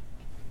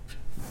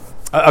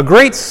A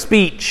great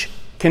speech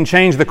can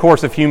change the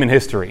course of human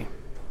history.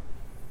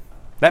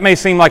 That may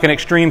seem like an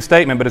extreme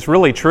statement, but it's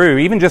really true,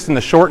 even just in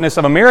the shortness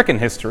of American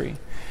history.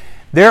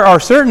 There are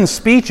certain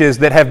speeches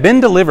that have been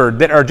delivered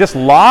that are just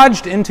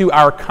lodged into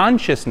our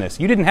consciousness.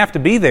 You didn't have to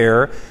be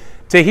there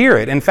to hear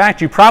it. In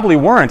fact, you probably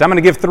weren't. I'm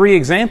going to give 3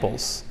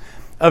 examples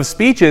of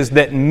speeches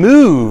that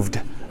moved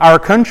our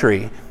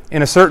country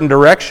in a certain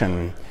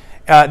direction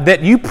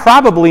that you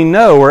probably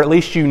know, or at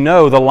least you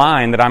know the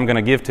line that I'm going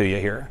to give to you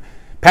here.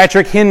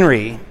 Patrick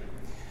Henry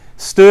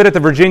stood at the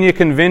Virginia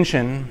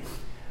Convention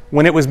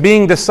when it was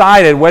being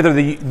decided whether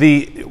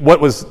what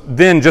was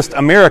then just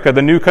America,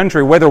 the new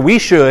country, whether we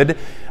should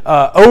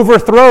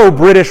overthrow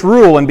British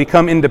rule and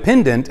become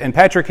independent. And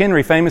Patrick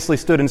Henry famously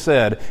stood and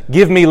said,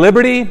 "Give me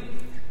liberty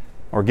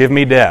or give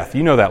me death."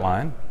 You know that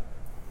line.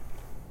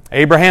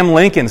 Abraham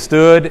Lincoln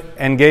stood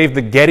and gave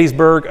the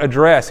Gettysburg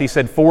Address. He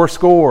said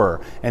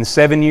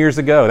 77 years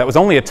ago. That was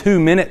only a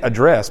 2-minute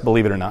address,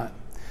 believe it or not.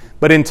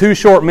 But in 2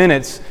 short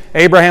minutes,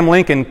 Abraham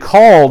Lincoln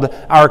called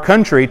our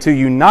country to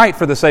unite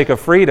for the sake of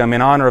freedom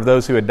in honor of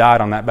those who had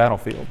died on that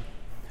battlefield.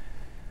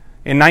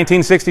 In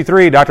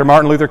 1963, Dr.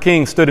 Martin Luther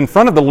King stood in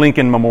front of the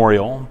Lincoln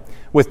Memorial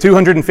with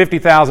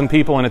 250,000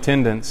 people in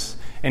attendance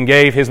and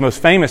gave his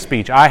most famous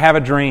speech, "I Have a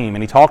Dream,"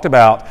 and he talked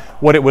about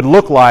what it would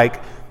look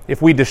like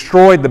if we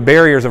destroyed the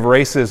barriers of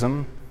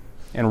racism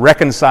and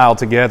reconciled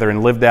together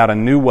and lived out a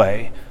new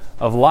way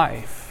of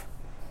life.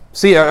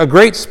 See, a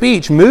great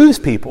speech moves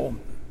people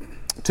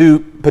to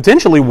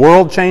potentially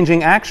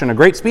world-changing action. A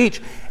great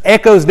speech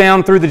echoes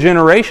down through the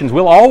generations.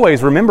 We'll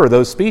always remember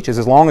those speeches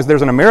as long as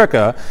there's an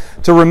America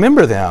to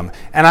remember them.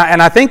 And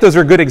I think those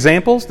are good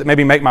examples that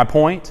maybe make my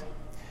point.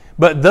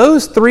 But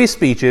those 3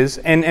 speeches,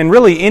 and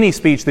really any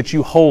speech that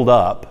you hold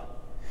up,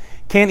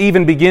 can't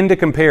even begin to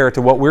compare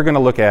to what we're going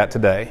to look at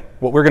today,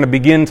 what we're going to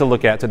begin to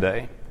look at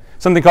today,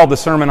 something called the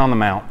Sermon on the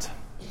Mount.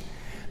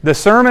 The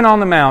Sermon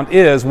on the Mount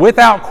is,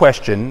 without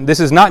question,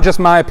 this is not just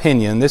my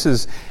opinion, this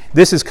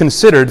is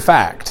considered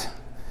fact.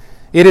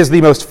 It is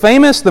the most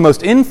famous, the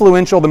most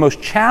influential, the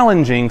most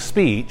challenging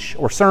speech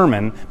or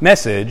sermon,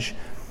 message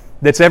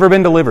that's ever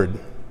been delivered.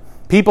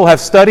 People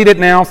have studied it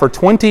now for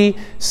 20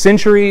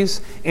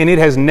 centuries, and it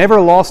has never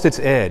lost its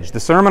edge. The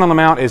Sermon on the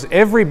Mount is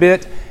every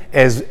bit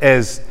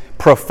as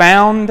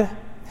profound,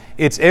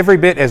 it's every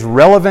bit as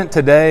relevant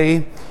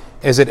today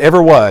as it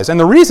ever was. And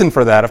the reason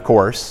for that, of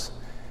course,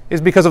 is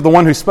because of the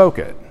one who spoke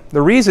it.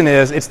 The reason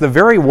is it's the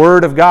very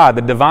Word of God,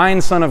 the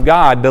divine Son of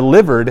God,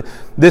 delivered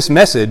this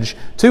message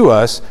to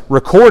us,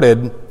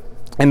 recorded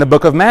in the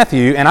book of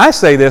Matthew. And I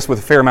say this with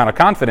a fair amount of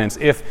confidence.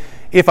 If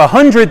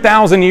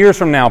 100,000 years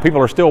from now people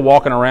are still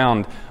walking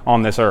around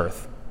on this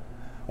earth,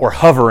 or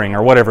hovering,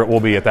 or whatever it will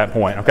be at that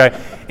point, okay?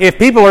 If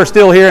people are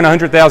still here in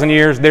 100,000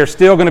 years, they're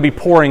still going to be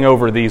poring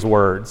over these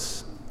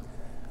words.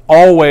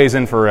 Always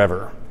and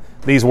forever.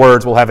 These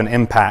words will have an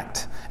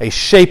impact, a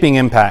shaping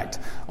impact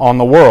on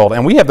the world.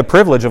 And we have the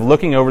privilege of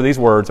looking over these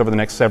words over the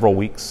next several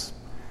weeks.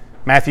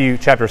 Matthew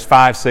chapters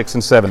 5, 6,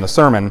 and 7, the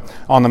Sermon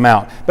on the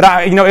Mount. But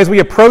as we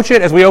approach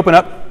it, as we open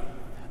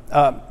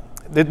up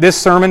this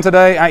sermon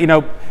today,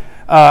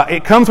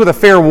 it comes with a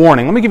fair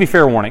warning. Let me give you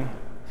fair warning.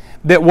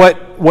 That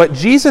what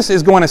Jesus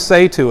is going to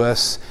say to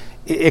us,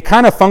 it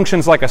kind of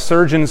functions like a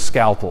surgeon's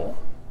scalpel.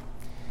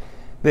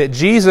 That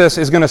Jesus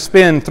is going to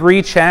spend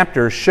 3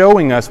 chapters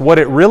showing us what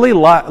it really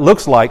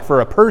looks like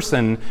for a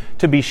person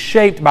to be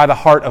shaped by the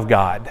heart of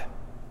God.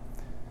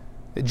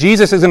 That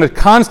Jesus is going to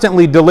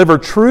constantly deliver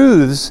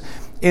truths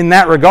in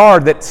that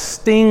regard that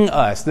sting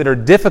us, that are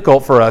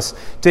difficult for us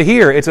to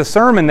hear. It's a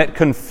sermon that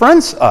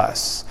confronts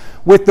us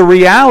with the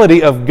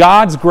reality of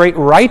God's great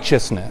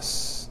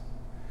righteousness,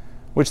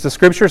 which the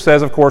Scripture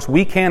says, of course,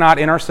 we cannot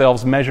in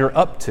ourselves measure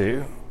up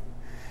to.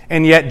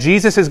 And yet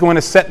Jesus is going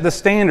to set the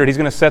standard. He's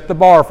going to set the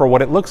bar for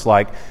what it looks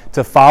like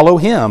to follow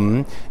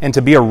Him and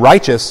to be a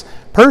righteous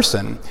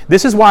person.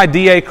 This is why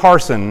D.A.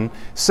 Carson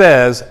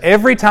says,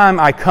 every time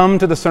I come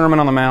to the Sermon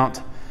on the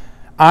Mount,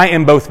 I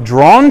am both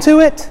drawn to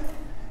it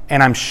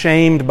and I'm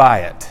shamed by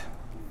it.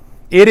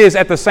 It is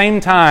at the same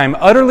time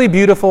utterly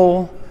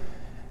beautiful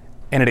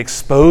and it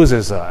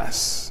exposes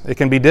us. It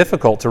can be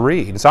difficult to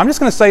read. So I'm just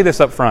going to say this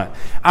up front.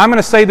 I'm going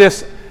to say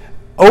this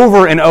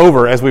over and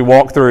over as we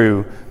walk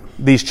through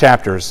these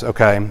chapters,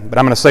 okay? But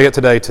I'm going to say it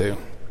today too.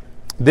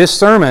 This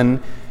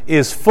sermon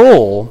is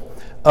full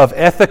of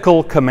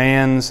ethical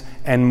commands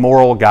and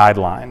moral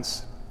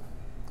guidelines.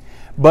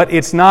 But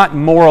it's not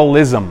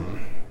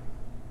moralism.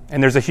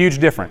 And there's a huge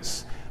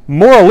difference.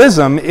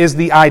 Moralism is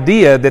the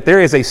idea that there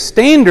is a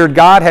standard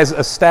God has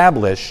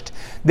established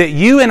that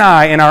you and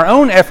I, in our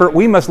own effort,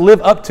 we must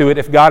live up to it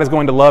if God is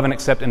going to love and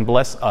accept and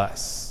bless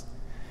us.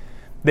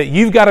 That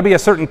you've got to be a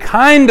certain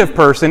kind of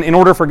person in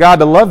order for God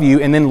to love you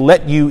and then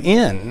let you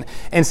in.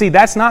 And see,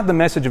 that's not the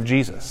message of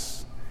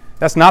Jesus.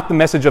 That's not the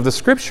message of the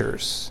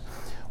Scriptures.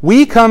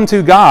 We come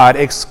to God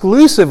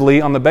exclusively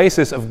on the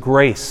basis of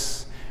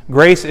grace.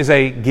 Grace is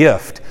a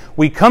gift.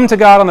 We come to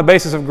God on the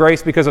basis of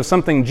grace because of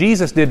something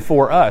Jesus did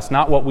for us,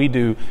 not what we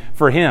do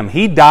for Him.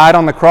 He died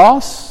on the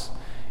cross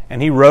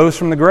and He rose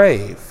from the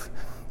grave.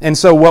 And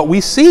so what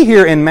we see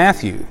here in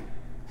Matthew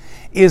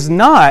is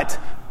not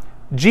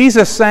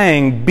Jesus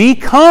saying,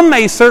 become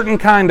a certain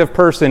kind of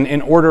person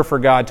in order for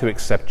God to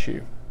accept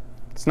you.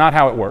 It's not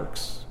how it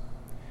works.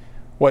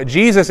 What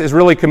Jesus is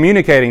really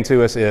communicating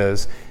to us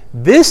is,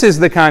 this is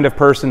the kind of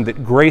person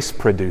that grace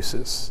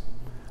produces.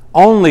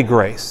 Only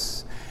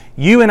grace.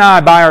 You and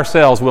I, by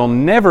ourselves, will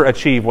never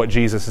achieve what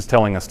Jesus is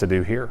telling us to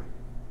do here.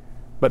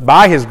 But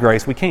by His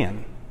grace, we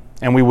can,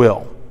 and we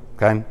will.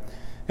 Okay?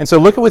 And so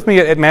look with me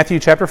at Matthew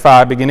chapter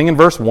 5, beginning in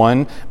verse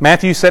 1.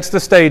 Matthew sets the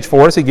stage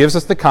for us. He gives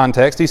us the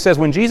context. He says,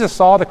 when Jesus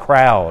saw the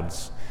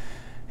crowds,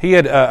 he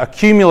had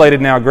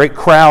accumulated now a great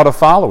crowd of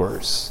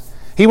followers.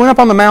 He went up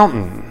on the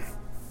mountain,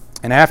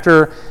 and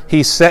after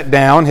he sat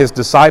down, his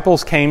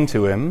disciples came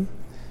to him.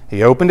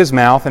 He opened his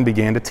mouth and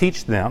began to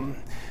teach them.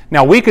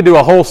 Now, we could do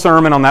a whole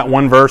sermon on that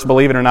one verse,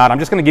 believe it or not. I'm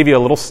just going to give you a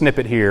little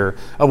snippet here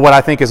of what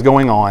I think is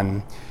going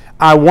on.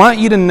 I want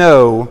you to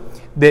know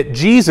that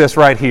Jesus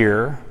right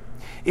here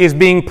is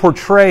being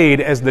portrayed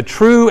as the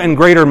true and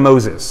greater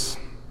Moses.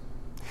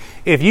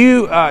 If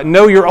you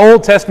know your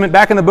Old Testament,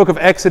 back in the book of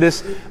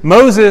Exodus,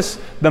 Moses,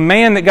 the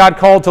man that God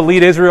called to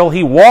lead Israel,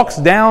 he walks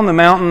down the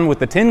mountain with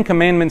the 10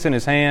 Commandments in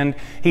his hand.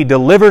 He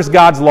delivers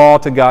God's law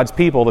to God's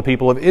people, the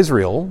people of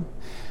Israel.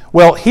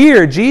 Well,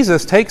 here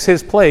Jesus takes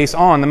his place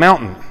on the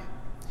mountain,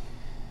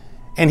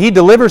 and he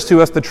delivers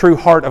to us the true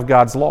heart of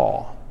God's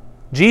law.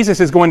 Jesus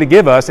is going to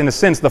give us, in a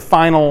sense, the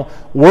final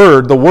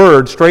word, the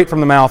word straight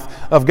from the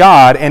mouth of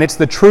God, and it's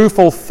the true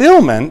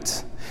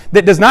fulfillment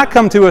that does not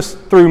come to us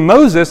through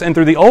Moses and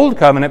through the Old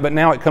Covenant, but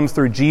now it comes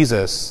through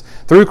Jesus,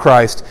 through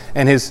Christ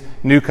and His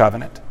New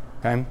Covenant.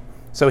 Okay?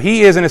 So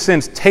He is, in a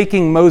sense,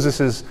 taking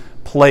Moses'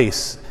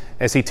 place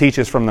as He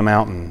teaches from the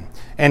mountain.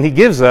 And He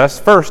gives us,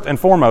 first and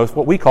foremost,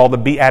 what we call the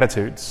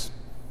Beatitudes.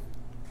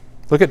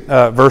 Look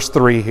at verse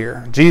 3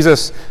 here.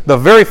 Jesus, the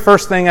very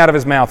first thing out of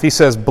His mouth, He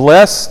says,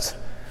 "Blessed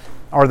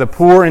are the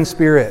poor in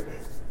spirit,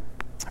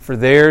 for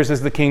theirs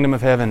is the kingdom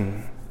of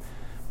heaven.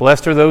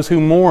 Blessed are those who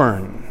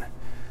mourn,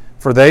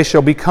 for they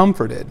shall be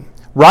comforted."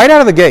 Right out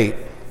of the gate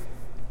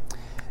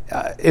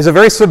is a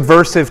very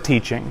subversive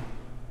teaching.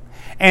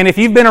 And if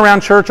you've been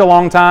around church a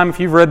long time, if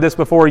you've read this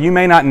before, you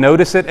may not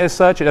notice it as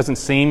such. It doesn't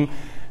seem,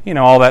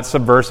 all that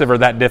subversive or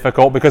that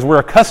difficult because we're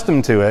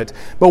accustomed to it.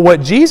 But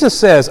what Jesus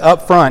says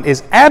up front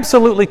is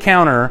absolutely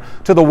counter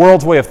to the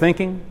world's way of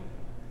thinking.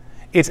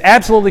 It's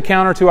absolutely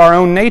counter to our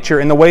own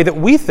nature in the way that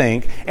we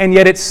think, and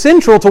yet it's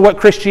central to what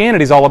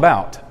Christianity is all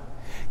about.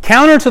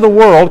 Counter to the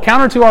world,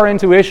 counter to our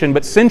intuition,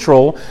 but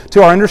central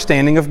to our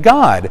understanding of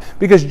God.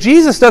 Because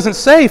Jesus doesn't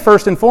say,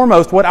 first and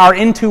foremost, what our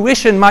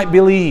intuition might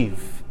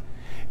believe.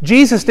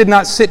 Jesus did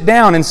not sit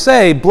down and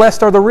say,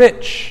 "Blessed are the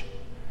rich,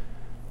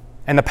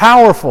 and the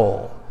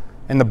powerful,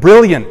 and the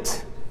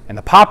brilliant, and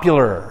the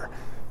popular,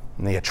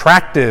 and the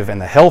attractive, and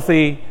the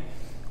healthy,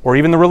 or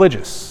even the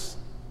religious."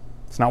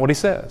 It's not what He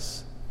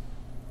says.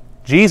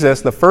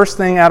 Jesus, the first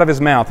thing out of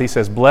His mouth, He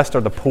says, "Blessed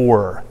are the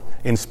poor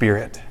in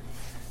spirit,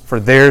 for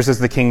theirs is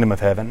the kingdom of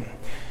heaven."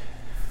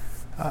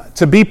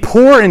 To be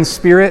poor in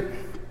spirit,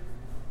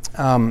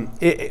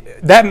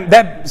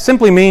 that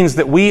simply means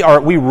that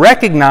we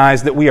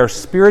recognize that we are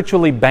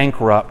spiritually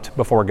bankrupt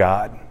before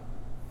God.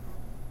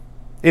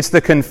 It's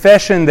the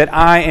confession that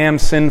I am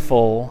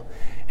sinful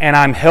and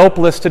I'm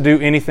helpless to do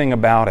anything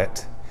about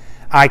it.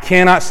 I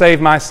cannot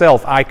save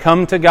myself. I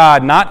come to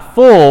God not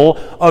full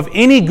of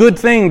any good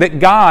thing that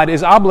God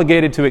is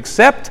obligated to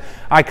accept.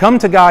 I come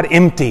to God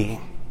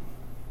empty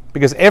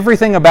because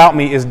everything about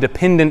me is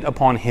dependent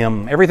upon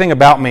Him. Everything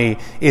about me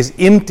is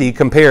empty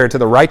compared to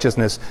the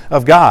righteousness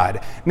of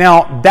God.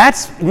 Now,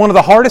 that's one of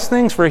the hardest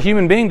things for a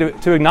human being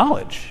to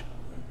acknowledge,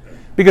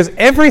 because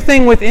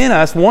everything within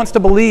us wants to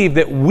believe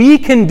that we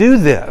can do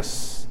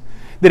this,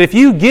 that if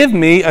you give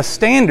me a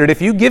standard,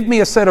 if you give me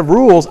a set of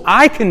rules,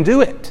 I can do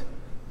it.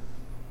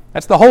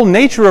 That's the whole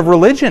nature of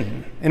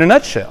religion in a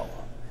nutshell.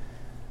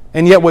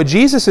 And yet what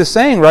Jesus is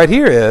saying right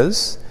here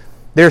is,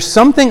 there's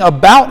something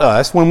about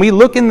us when we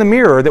look in the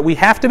mirror that we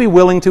have to be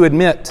willing to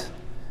admit.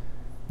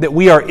 That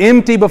we are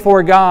empty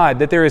before God,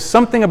 that there is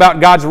something about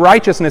God's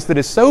righteousness that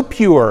is so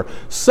pure,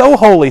 so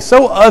holy,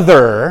 so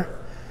other,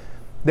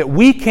 that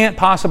we can't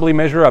possibly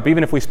measure up,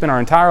 even if we spend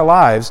our entire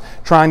lives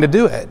trying to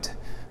do it.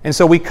 And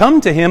so we come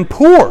to Him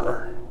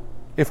poor,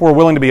 if we're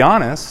willing to be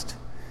honest.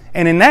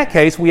 And in that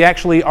case, we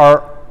actually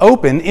are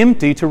open,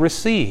 empty to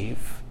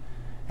receive.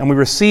 And we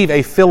receive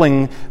a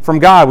filling from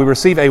God. We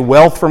receive a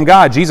wealth from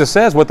God. Jesus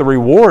says what the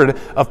reward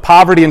of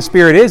poverty in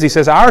spirit is. He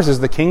says ours is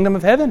the kingdom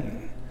of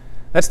heaven.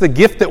 That's the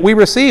gift that we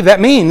receive. That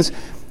means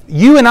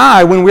you and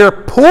I, when we're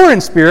poor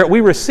in spirit,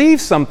 we receive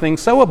something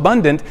so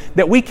abundant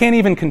that we can't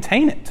even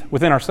contain it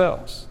within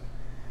ourselves.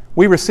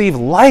 We receive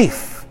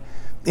life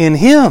in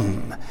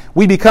Him.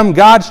 We become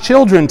God's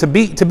children. To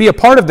be a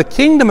part of the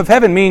kingdom of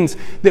heaven means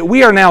that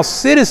we are now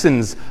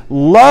citizens,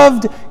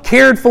 loved,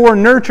 cared for,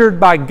 nurtured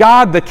by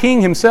God the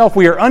King Himself.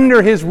 We are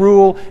under His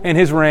rule and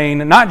His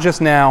reign, not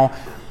just now,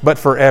 but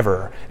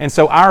forever. And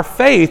so our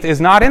faith is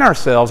not in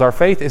ourselves. Our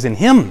faith is in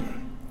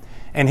Him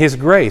and His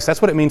grace.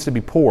 That's what it means to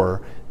be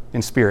poor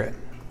in spirit.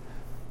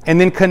 And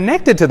then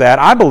connected to that,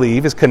 I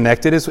believe, is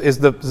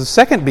the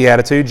second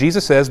beatitude.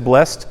 Jesus says,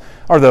 blessed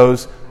are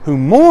those who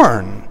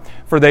mourn,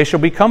 for they shall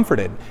be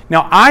comforted.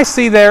 Now, I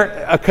see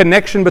there a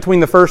connection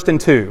between the first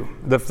and two,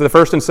 the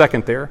first and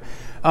second there,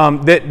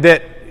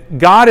 that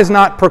God is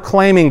not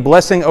proclaiming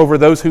blessing over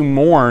those who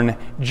mourn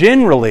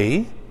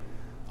generally,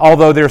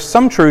 although there's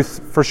some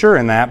truth for sure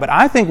in that. But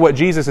I think what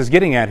Jesus is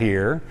getting at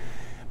here,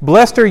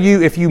 blessed are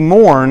you if you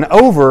mourn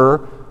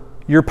over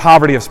your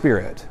poverty of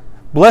spirit.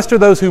 Blessed are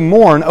those who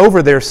mourn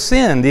over their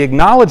sin, the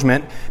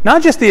acknowledgement,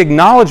 not just the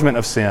acknowledgement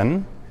of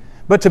sin,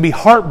 but to be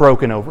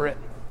heartbroken over it.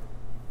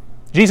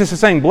 Jesus is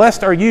saying,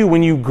 blessed are you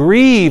when you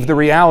grieve the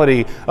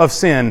reality of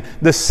sin,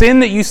 the sin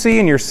that you see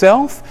in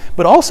yourself,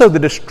 but also the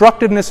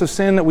destructiveness of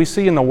sin that we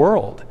see in the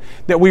world.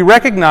 That we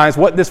recognize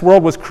what this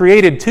world was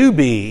created to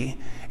be,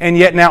 and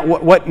yet now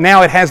what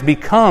now it has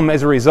become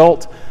as a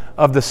result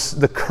of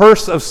the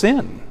curse of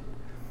sin.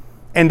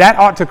 And that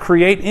ought to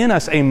create in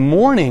us a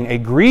mourning, a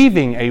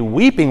grieving, a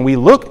weeping. We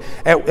look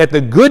at the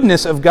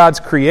goodness of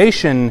God's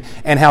creation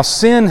and how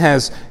sin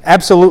has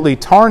absolutely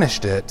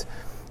tarnished it,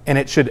 and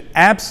it should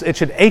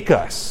ache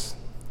us.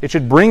 It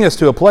should bring us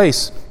to a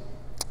place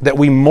that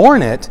we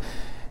mourn it.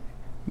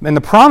 And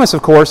the promise,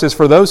 of course, is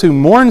for those who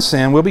mourn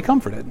sin will be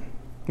comforted.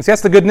 See,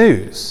 that's the good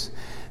news.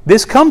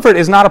 This comfort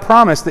is not a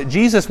promise that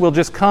Jesus will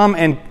just come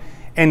and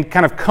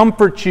kind of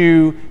comfort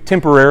you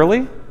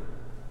temporarily.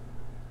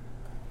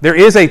 There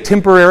is a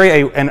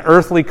temporary, an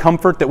earthly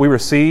comfort that we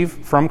receive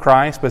from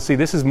Christ, but see,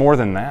 this is more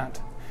than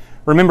that.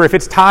 Remember, if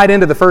it's tied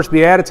into the first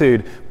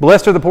beatitude,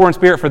 blessed are the poor in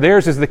spirit, for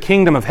theirs is the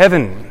kingdom of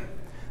heaven.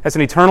 That's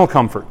an eternal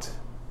comfort.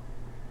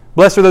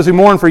 Blessed are those who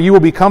mourn, for you will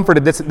be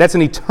comforted. That's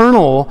an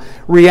eternal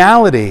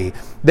reality.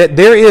 That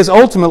there is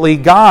ultimately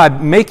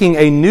God making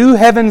a new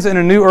heavens and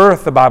a new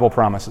earth, the Bible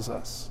promises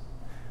us.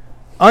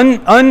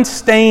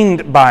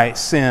 Unstained by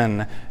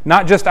sin,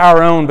 not just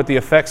our own, but the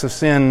effects of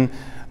sin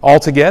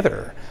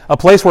altogether. A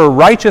place where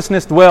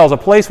righteousness dwells, a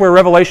place where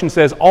Revelation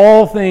says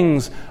all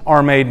things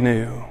are made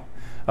new.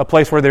 A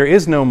place where there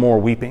is no more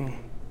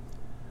weeping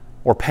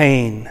or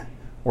pain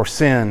or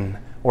sin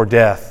or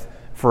death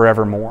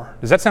forevermore.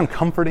 Does that sound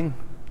comforting?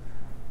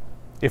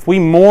 If we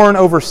mourn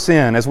over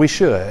sin, as we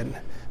should,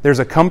 there's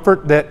a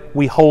comfort that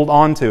we hold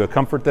on to, a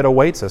comfort that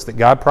awaits us, that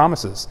God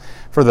promises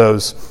for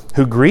those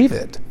who grieve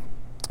it.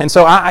 And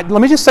so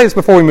let me just say this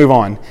before we move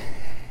on.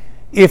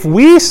 If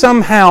we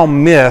somehow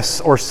miss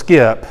or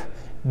skip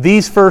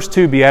these first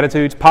two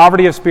beatitudes,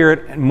 poverty of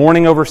spirit and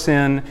mourning over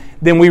sin,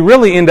 then we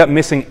really end up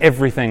missing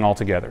everything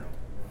altogether.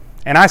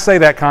 And I say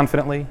that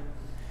confidently,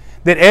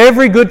 that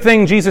every good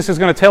thing Jesus is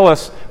going to tell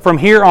us from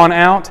here on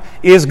out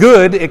is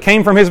good. It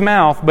came from His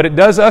mouth, but it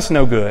does us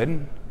no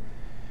good.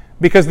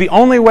 Because the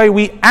only way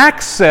we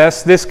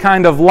access this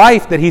kind of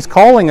life that He's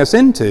calling us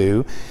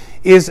into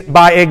is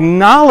by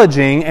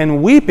acknowledging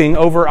and weeping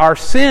over our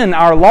sin,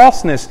 our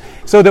lostness,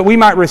 so that we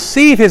might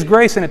receive His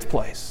grace in its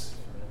place.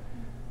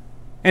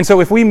 And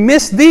so if we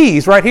miss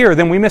these right here,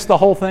 then we miss the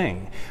whole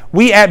thing.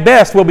 We at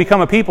best will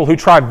become a people who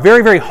try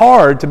very, very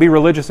hard to be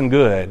religious and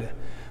good,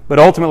 but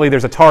ultimately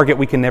there's a target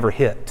we can never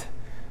hit.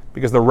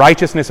 Because the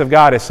righteousness of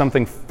God is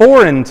something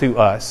foreign to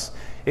us.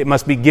 It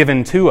must be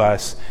given to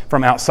us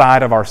from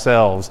outside of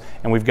ourselves,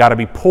 and we've got to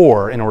be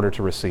poor in order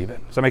to receive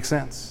it. Does that make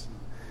sense?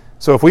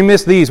 So if we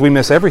miss these, we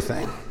miss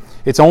everything.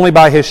 It's only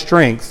by His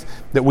strength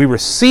that we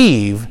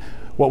receive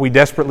what we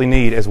desperately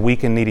need as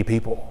weak and needy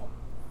people.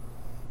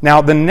 Now,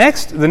 the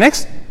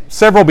next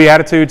several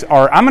Beatitudes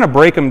I'm going to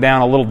break them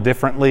down a little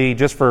differently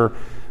just for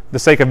the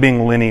sake of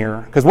being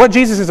linear. Because what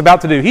Jesus is about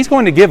to do, He's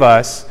going to give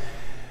us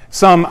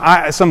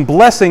some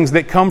blessings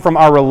that come from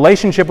our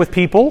relationship with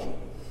people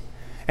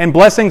and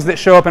blessings that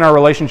show up in our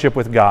relationship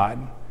with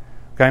God.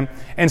 Okay?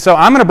 And so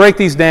I'm going to break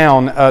these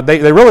down.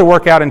 They really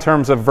work out in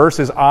terms of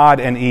verses odd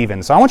and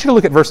even. So I want you to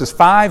look at verses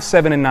 5,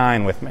 7, and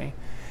 9 with me.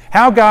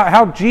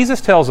 How Jesus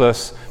tells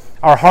us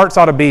our hearts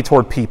ought to be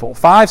toward people.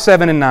 5,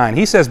 7, and 9.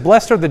 He says,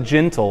 blessed are the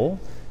gentle,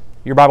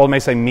 your Bible may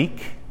say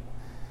meek,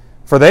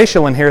 for they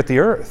shall inherit the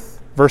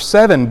earth. Verse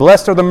 7,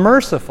 blessed are the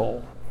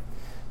merciful,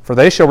 for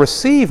they shall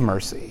receive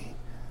mercy.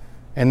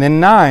 And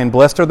then 9,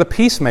 blessed are the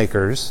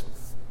peacemakers,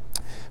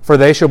 for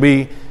they shall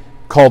be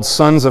called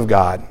sons of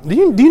God. Do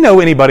you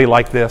know anybody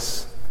like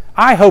this?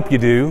 I hope you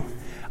do.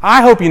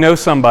 I hope you know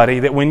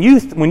somebody that when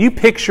you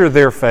picture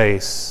their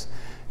face,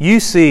 you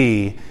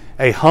see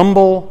a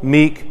humble,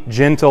 meek,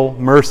 gentle,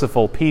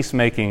 merciful,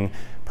 peacemaking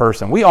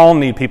person. We all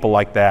need people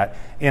like that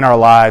in our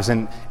lives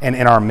and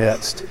in our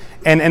midst.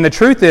 And the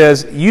truth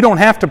is, you don't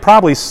have to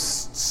probably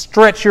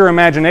stretch your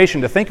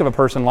imagination to think of a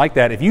person like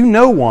that. If you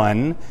know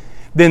one,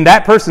 then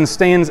that person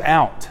stands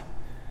out.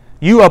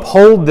 You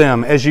uphold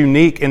them as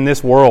unique in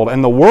this world,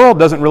 and the world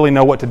doesn't really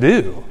know what to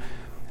do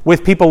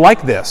with people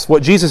like this,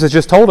 what Jesus has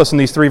just told us in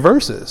these 3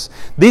 verses.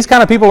 These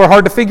kind of people are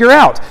hard to figure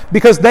out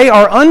because they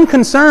are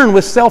unconcerned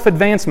with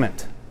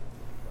self-advancement.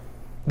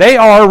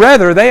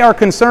 They are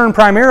concerned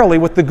primarily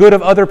with the good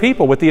of other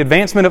people, with the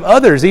advancement of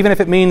others, even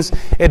if it means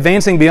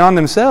advancing beyond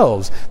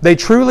themselves. They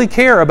truly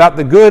care about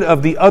the good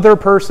of the other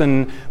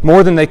person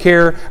more than they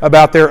care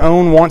about their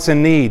own wants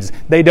and needs.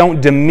 They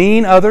don't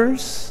demean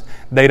others.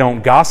 They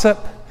don't gossip.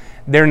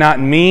 They're not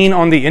mean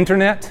on the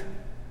internet.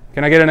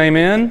 Can I get an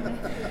amen?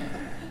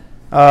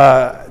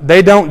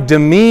 They don't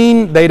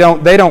demean. They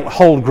don't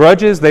hold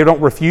grudges. They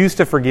don't refuse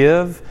to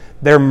forgive.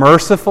 They're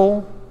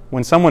merciful.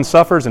 When someone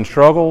suffers and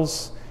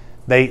struggles,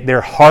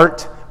 their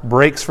heart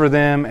breaks for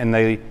them and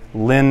they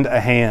lend a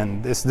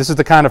hand. This is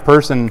the kind of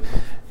person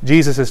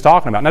Jesus is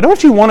talking about. Now,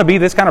 don't you want to be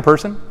this kind of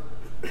person?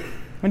 I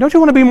mean, don't you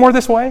want to be more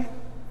this way?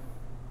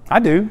 I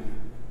do.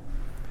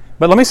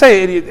 But let me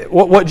say,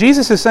 what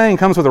Jesus is saying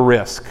comes with a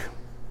risk.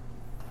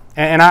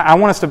 And I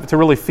want us to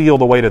really feel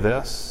the weight of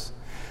this.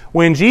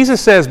 When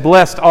Jesus says,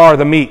 blessed are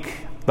the meek,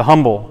 the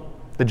humble,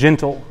 the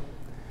gentle,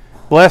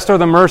 blessed are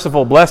the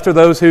merciful, blessed are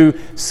those who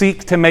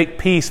seek to make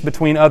peace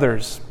between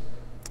others.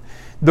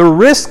 The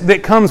risk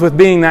that comes with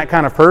being that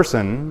kind of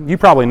person, you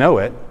probably know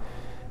it,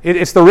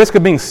 it's the risk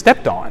of being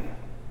stepped on.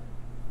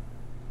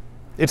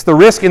 It's the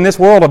risk in this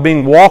world of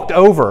being walked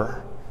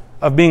over,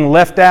 of being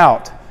left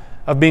out,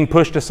 of being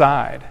pushed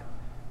aside.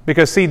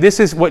 Because see,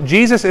 this is what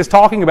Jesus is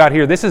talking about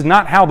here. This is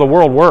not how the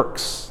world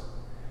works.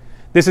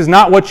 This is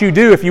not what you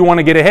do if you want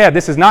to get ahead.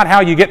 This is not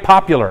how you get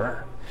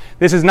popular.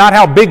 This is not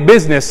how big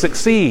business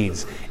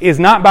succeeds. It is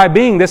not by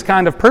being this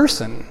kind of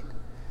person.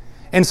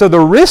 And so the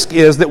risk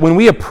is that when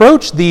we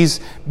approach these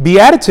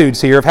beatitudes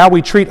here of how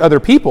we treat other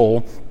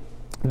people,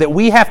 that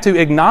we have to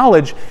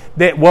acknowledge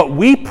that what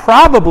we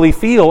probably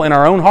feel in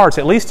our own hearts,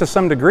 at least to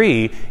some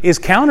degree, is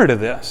counter to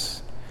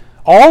this.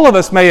 All of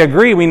us may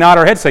agree, we nod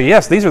our heads, say,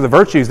 yes, these are the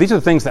virtues, these are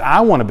the things that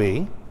I want to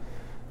be.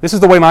 This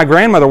is the way my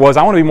grandmother was,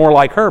 I want to be more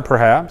like her,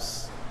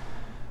 perhaps.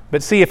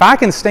 But see, if I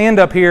can stand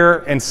up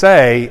here and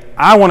say,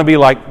 I want to be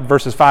like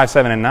verses 5,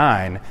 7, and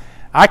 9,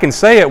 I can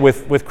say it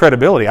with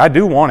credibility. I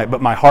do want it,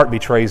 but my heart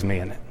betrays me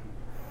in it.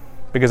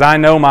 Because I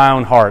know my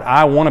own heart.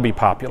 I want to be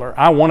popular.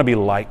 I want to be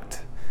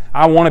liked.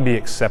 I want to be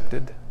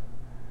accepted.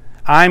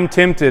 I'm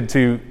tempted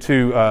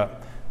to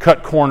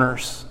cut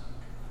corners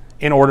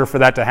in order for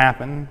that to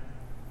happen.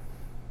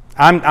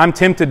 I'm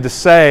tempted to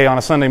say on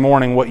a Sunday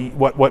morning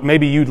what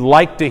maybe you'd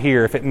like to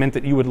hear if it meant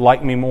that you would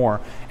like me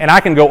more. And I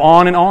can go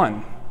on and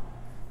on.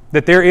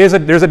 That there's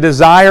a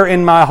desire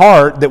in my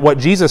heart that what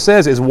Jesus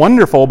says is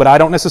wonderful, but I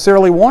don't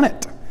necessarily want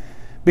it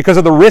because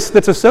of the risk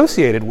that's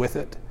associated with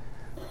it.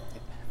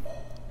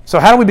 So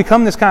how do we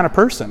become this kind of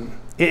person?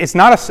 It's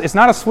not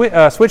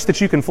a switch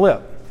that you can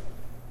flip.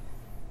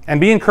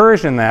 And be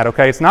encouraged in that,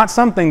 okay? It's not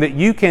something that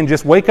you can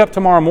just wake up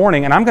tomorrow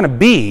morning and I'm going to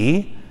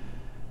be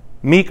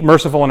meek,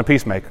 merciful, and a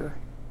peacemaker.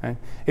 Okay?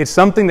 It's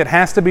something that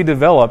has to be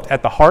developed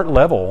at the heart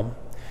level.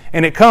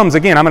 And it comes,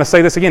 again, I'm going to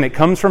say this again, it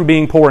comes from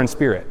being poor in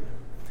spirit.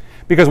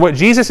 Because what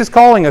Jesus is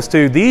calling us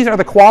to, these are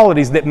the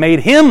qualities that made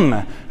him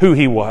who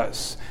he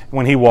was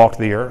when he walked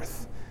the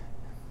earth.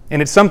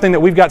 And it's something that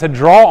we've got to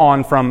draw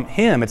on from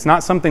him. It's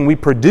not something we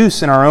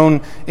produce in our own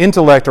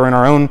intellect or in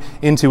our own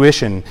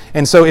intuition.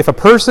 And so if a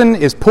person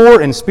is poor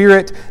in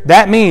spirit,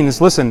 that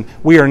means, listen,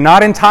 we are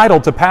not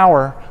entitled to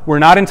power. We're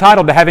not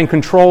entitled to having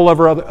control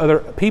over other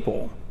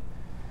people.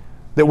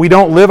 That we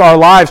don't live our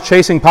lives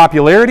chasing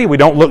popularity. We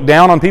don't look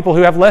down on people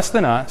who have less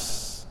than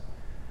us.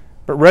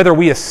 But rather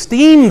we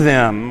esteem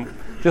them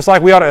just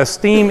like we ought to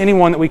esteem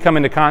anyone that we come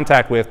into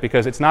contact with,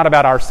 because it's not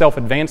about our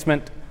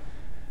self-advancement,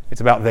 it's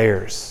about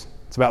theirs.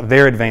 It's about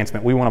their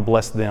advancement. We want to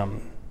bless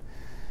them.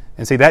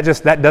 And see, that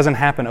doesn't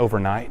happen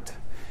overnight.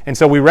 And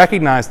so we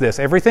recognize this.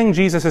 Everything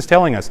Jesus is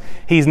telling us,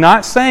 he's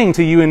not saying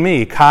to you and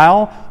me,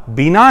 Kyle,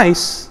 be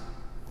nice.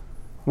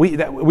 We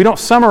don't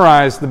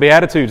summarize the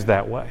Beatitudes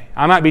that way.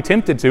 I might be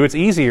tempted to. It's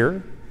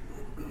easier.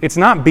 It's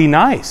not be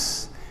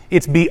nice.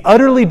 It's be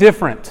utterly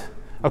different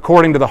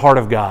according to the heart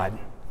of God.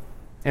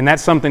 And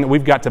that's something that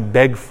we've got to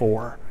beg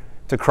for,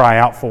 to cry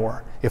out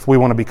for, if we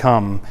want to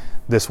become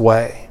this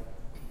way.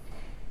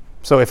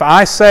 So if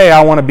I say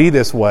I want to be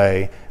this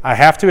way, I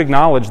have to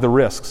acknowledge the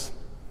risks.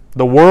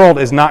 The world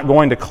is not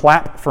going to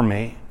clap for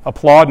me,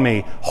 applaud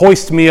me,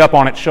 hoist me up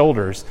on its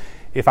shoulders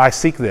if I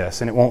seek this,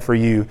 and it won't for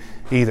you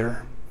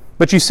either.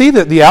 But you see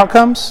that the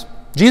outcomes?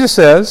 Jesus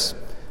says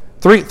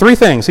three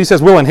things. He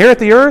says we'll inherit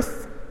the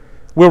earth,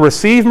 we'll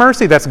receive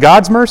mercy, that's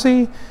God's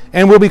mercy,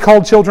 and we'll be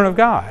called children of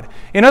God.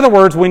 In other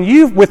words, when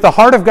you, with the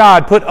heart of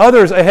God, put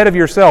others ahead of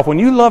yourself, when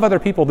you love other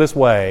people this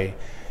way,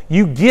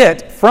 you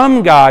get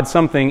from God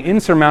something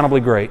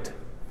insurmountably great.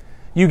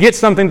 You get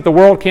something that the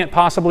world can't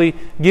possibly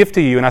give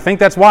to you. And I think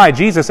that's why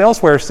Jesus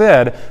elsewhere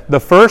said,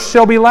 the first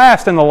shall be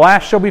last and the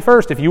last shall be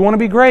first. If you want to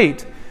be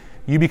great,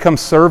 you become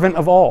servant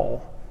of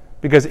all.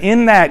 Because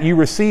in that you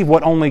receive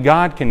what only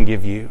God can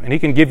give you. And he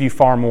can give you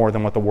far more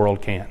than what the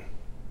world can.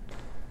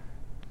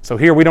 So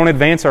here we don't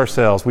advance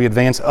ourselves. We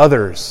advance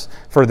others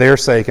for their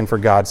sake and for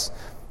God's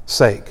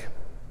sake.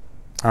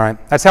 All right.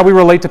 That's how we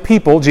relate to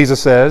people,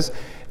 Jesus says.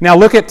 Now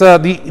look at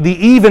the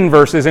even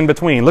verses in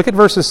between. Look at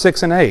verses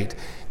 6 and 8.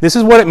 This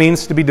is what it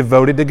means to be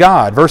devoted to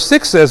God. Verse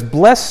 6 says,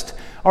 blessed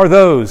are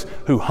those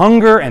who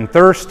hunger and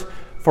thirst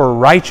for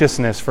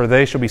righteousness, for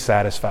they shall be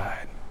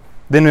satisfied.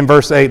 Then in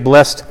verse 8,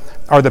 blessed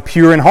are the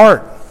pure in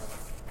heart,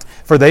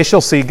 for they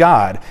shall see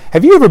God.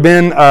 Have you ever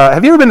been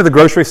to the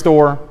grocery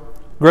store,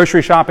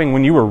 grocery shopping,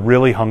 when you were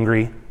really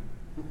hungry?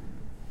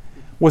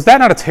 Was that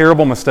not a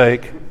terrible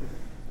mistake?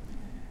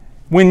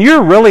 When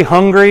you're really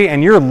hungry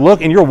and you're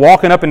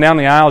walking up and down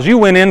the aisles, you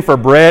went in for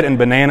bread and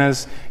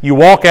bananas, you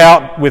walk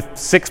out with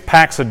 6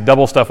 packs of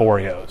double stuffed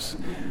Oreos.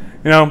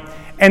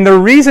 And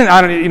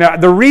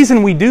the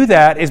reason we do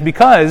that is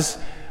because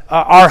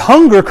our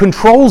hunger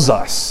controls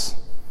us.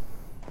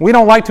 We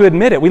don't like to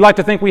admit it. We like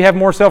to think we have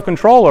more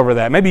self-control over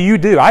that. Maybe you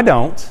do. I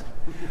don't.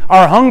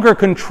 Our hunger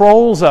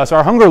controls us.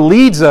 Our hunger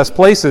leads us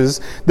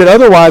places that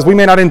otherwise we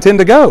may not intend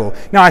to go.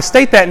 Now, I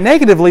state that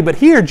negatively, but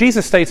here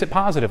Jesus states it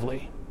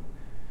positively.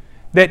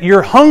 That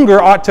your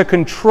hunger ought to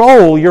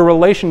control your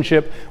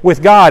relationship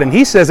with God. And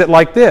he says it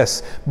like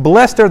this: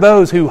 blessed are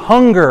those who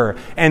hunger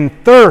and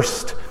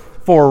thirst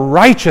for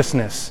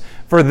righteousness,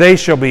 for they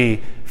shall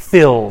be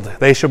filled,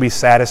 they shall be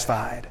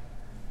satisfied.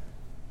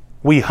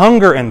 We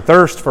hunger and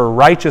thirst for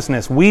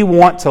righteousness. We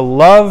want to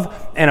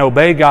love and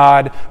obey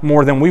God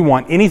more than we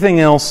want anything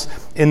else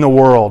in the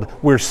world.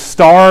 We're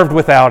starved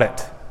without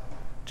it.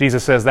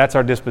 Jesus says that's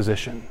our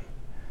disposition.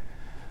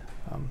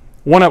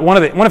 One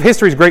of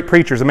history's great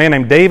preachers, a man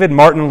named David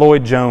Martin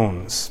Lloyd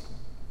Jones,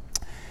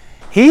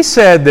 he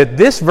said that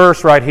this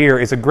verse right here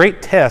is a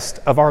great test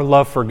of our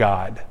love for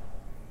God.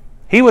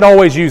 He would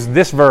always use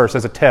this verse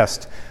as a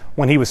test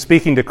when he was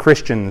speaking to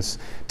Christians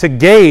to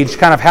gauge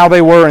kind of how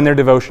they were in their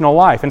devotional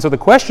life. And so the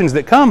questions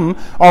that come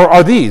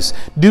are these.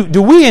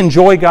 Do we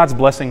enjoy God's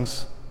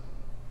blessings?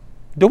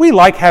 Do we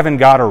like having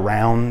God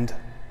around?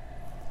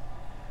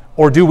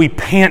 Or do we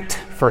pant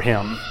for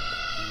Him?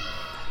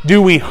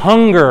 Do we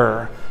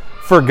hunger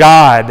for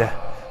God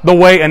the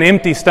way an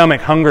empty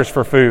stomach hungers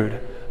for food,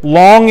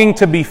 longing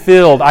to be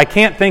filled? I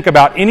can't think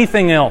about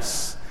anything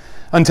else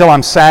until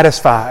I'm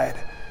satisfied.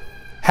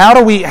 How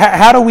do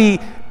we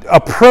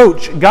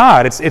approach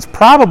God? It's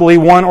probably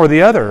one or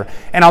the other.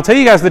 And I'll tell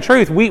you guys the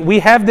truth. We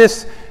have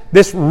this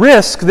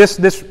risk,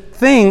 this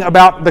thing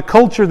about the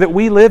culture that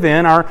we live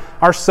in,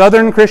 our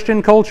Southern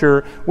Christian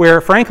culture, where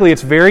frankly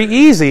it's very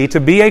easy to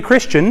be a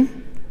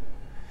Christian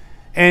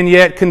and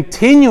yet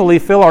continually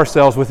fill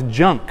ourselves with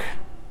junk.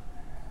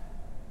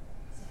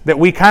 That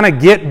we kind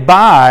of get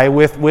by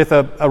with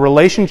a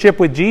relationship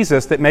with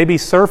Jesus that may be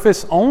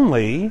surface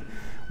only.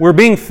 We're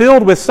being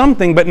filled with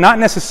something, but not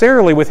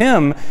necessarily with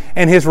Him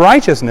and His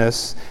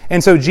righteousness.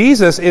 And so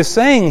Jesus is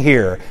saying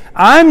here,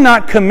 I'm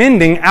not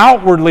commending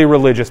outwardly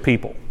religious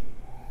people.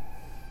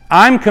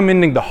 I'm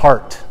commending the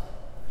heart.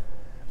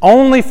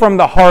 Only from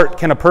the heart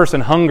can a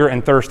person hunger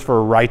and thirst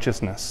for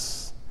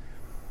righteousness.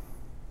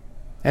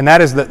 And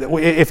that is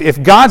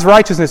if God's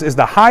righteousness is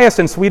the highest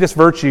and sweetest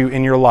virtue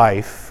in your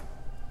life,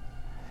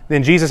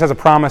 then Jesus has a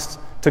promise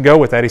to go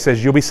with that. He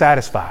says, you'll be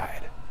satisfied.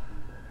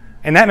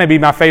 And that may be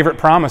my favorite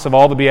promise of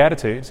all the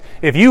Beatitudes.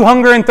 If you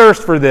hunger and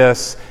thirst for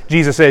this,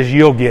 Jesus says,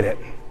 you'll get it.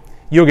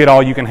 You'll get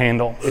all you can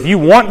handle. If you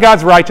want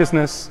God's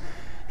righteousness,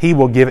 He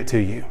will give it to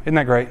you. Isn't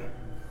that great?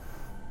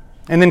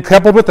 And then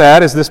coupled with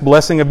that is this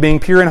blessing of being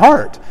pure in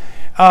heart.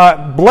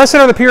 Blessed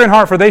are the pure in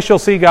heart, for they shall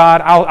see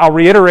God. I'll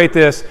reiterate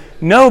this.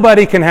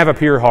 Nobody can have a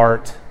pure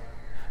heart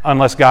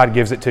unless God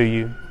gives it to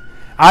you.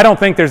 I don't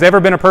think there's ever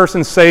been a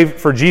person saved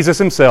for Jesus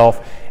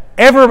Himself,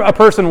 ever a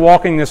person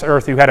walking this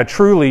earth who had a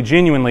truly,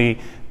 genuinely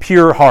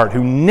pure heart,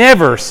 who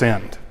never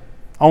sinned.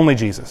 Only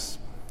Jesus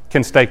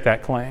can stake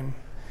that claim.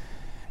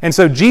 And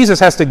so Jesus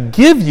has to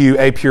give you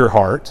a pure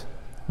heart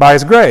by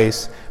His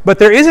grace, but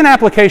there is an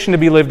application to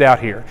be lived out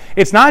here.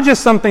 It's not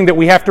just something that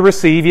we have to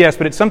receive, yes,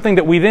 but it's something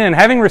that we then,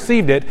 having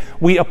received it,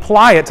 we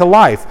apply it to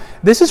life.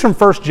 This is from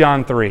 1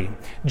 John 3.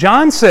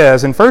 John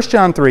says in 1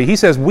 John 3, he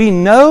says, we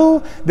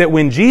know that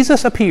when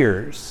Jesus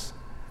appears,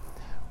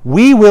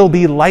 we will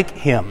be like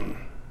Him.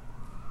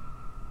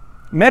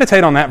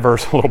 Meditate on that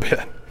verse a little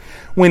bit.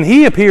 When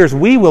He appears,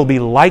 we will be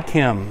like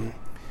Him,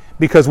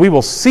 because we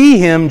will see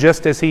Him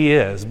just as He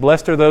is.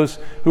 Blessed are those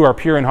who are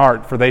pure in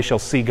heart, for they shall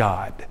see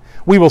God.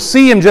 We will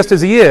see Him just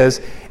as He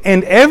is,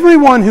 and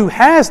everyone who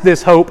has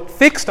this hope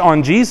fixed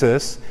on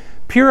Jesus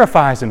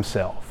purifies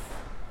himself,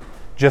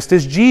 just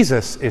as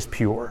Jesus is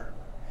pure.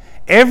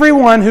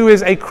 Everyone who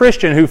is a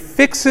Christian, who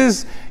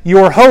fixes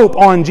your hope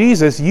on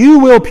Jesus, you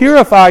will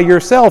purify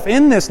yourself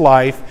in this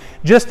life,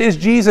 just as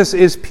Jesus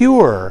is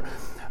pure.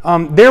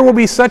 There will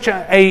be such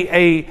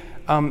a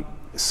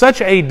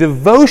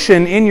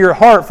devotion in your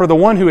heart for the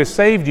one who has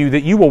saved you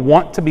that you will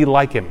want to be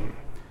like Him.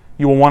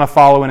 You will want to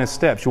follow in His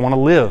steps. You want to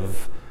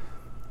live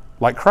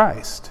like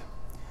Christ.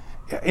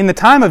 In the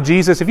time of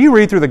Jesus, if you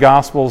read through the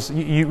Gospels,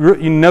 you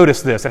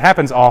notice this. It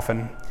happens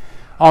often.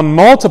 On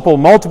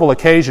multiple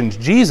occasions,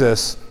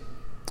 Jesus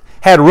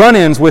had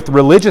run-ins with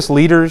religious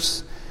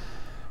leaders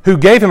who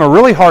gave Him a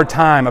really hard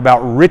time about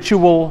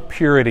ritual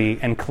purity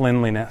and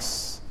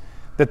cleanliness.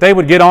 That they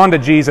would get on to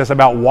Jesus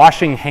about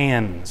washing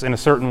hands in a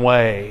certain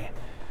way,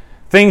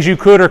 things you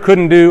could or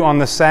couldn't do on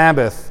the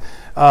Sabbath,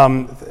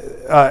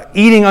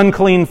 eating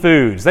unclean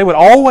foods. They would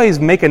always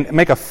make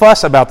a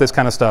fuss about this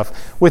kind of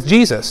stuff with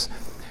Jesus.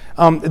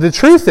 The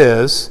truth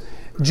is,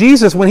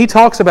 Jesus, when he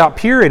talks about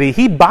purity,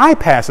 he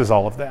bypasses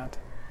all of that.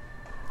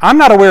 I'm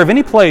not aware of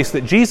any place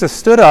that Jesus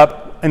stood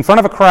up in front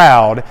of a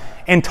crowd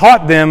and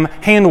taught them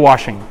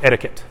hand-washing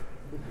etiquette.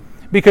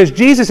 Because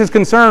Jesus'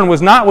 concern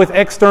was not with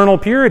external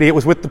purity, it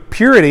was with the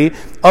purity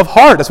of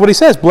heart. That's what he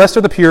says, blessed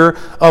are the pure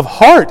of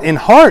heart. In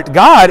heart,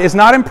 God is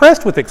not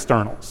impressed with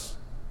externals.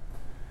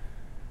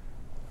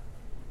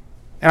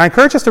 And I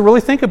encourage us to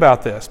really think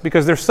about this,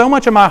 because there's so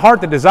much in my heart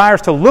that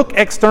desires to look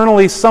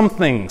externally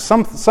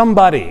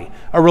somebody,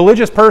 a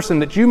religious person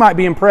that you might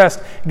be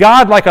impressed.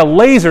 God, like a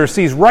laser,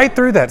 sees right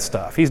through that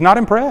stuff. He's not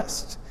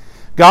impressed.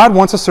 God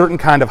wants a certain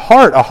kind of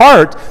heart, a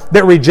heart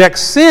that rejects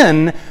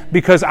sin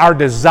because our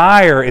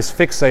desire is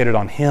fixated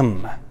on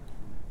Him.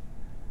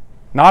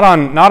 Not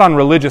on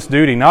religious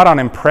duty, not on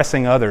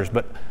impressing others,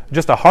 but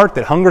just a heart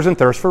that hungers and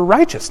thirsts for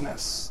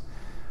righteousness.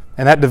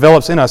 And that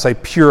develops in us a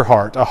pure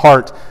heart, a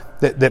heart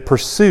that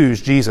pursues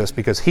Jesus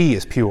because He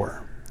is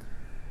pure.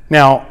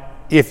 Now,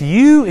 here's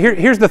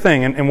the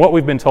thing, and what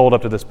we've been told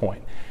up to this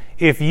point.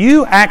 If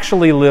you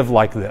actually live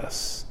like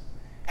this,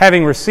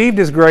 having received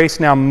His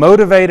grace, now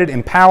motivated,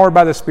 empowered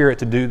by the Spirit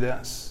to do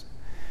this.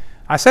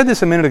 I said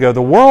this a minute ago,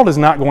 the world is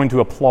not going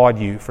to applaud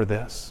you for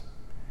this.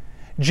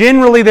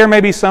 Generally, there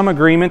may be some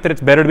agreement that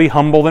it's better to be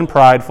humble than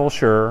prideful,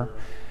 sure.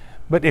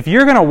 But if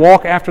you're going to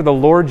walk after the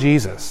Lord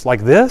Jesus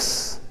like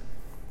this,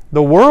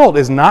 the world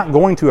is not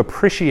going to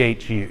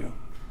appreciate you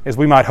as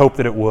we might hope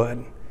that it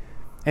would.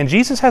 And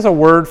Jesus has a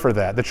word for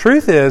that. The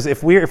truth is,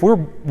 if we're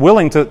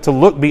willing to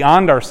look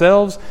beyond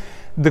ourselves,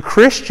 the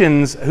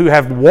Christians who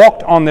have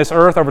walked on this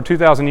earth over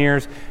 2,000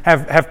 years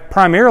have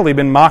primarily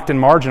been mocked and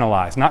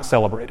marginalized, not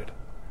celebrated.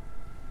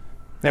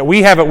 That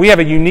we have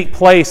a unique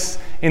place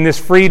in this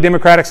free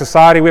democratic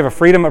society. We have a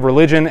freedom of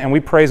religion, and we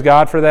praise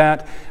God for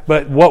that.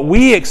 But what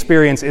we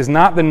experience is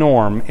not the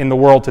norm in the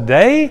world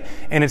today,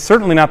 and it's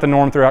certainly not the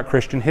norm throughout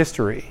Christian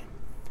history.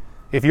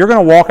 If you're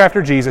going to walk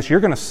after Jesus,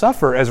 you're going to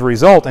suffer as a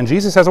result, and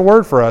Jesus has a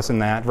word for us in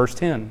that, verse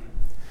 10.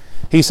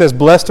 He says,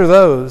 blessed are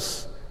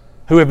those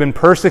who have been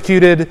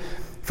persecuted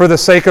for the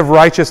sake of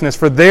righteousness,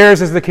 for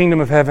theirs is the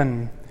kingdom of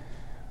heaven.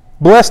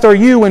 Blessed are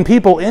you when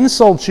people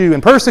insult you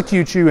and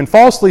persecute you and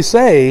falsely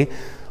say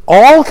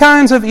all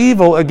kinds of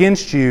evil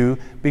against you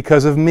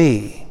because of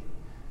me.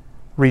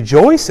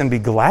 Rejoice and be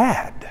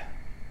glad,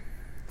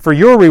 for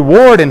your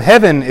reward in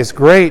heaven is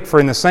great, for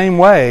in the same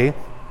way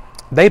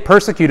they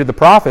persecuted the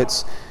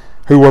prophets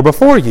who were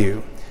before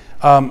you.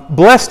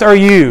 Blessed are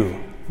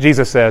you,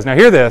 Jesus says. Now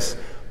hear this.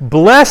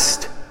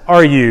 Blessed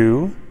are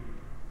you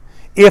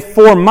if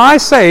for my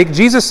sake,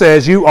 Jesus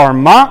says, you are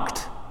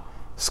mocked,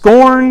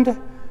 scorned,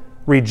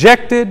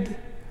 rejected,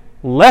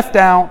 left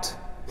out,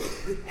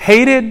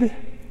 hated,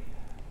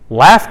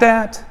 laughed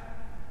at,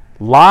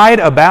 lied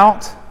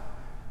about,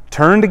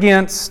 turned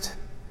against,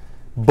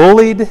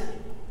 bullied,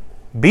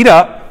 beat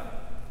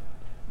up,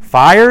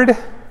 fired,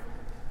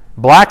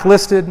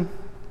 blacklisted,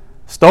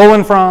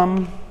 stolen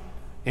from,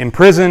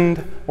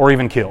 imprisoned, or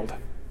even killed.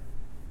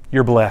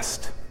 You're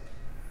blessed.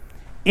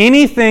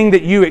 Anything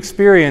that you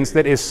experience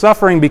that is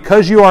suffering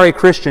because you are a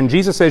Christian,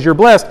 Jesus says you're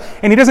blessed.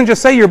 And He doesn't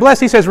just say you're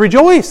blessed, He says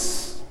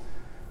rejoice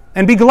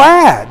and be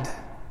glad,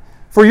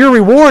 for your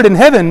reward in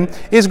heaven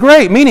is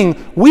great.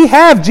 Meaning, we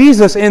have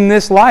Jesus in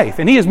this life,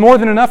 and He is more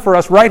than enough for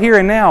us right here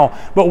and now,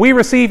 but we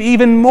receive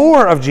even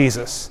more of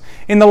Jesus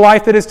in the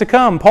life that is to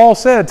come. Paul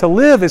said, to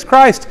live is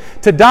Christ,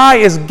 to die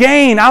is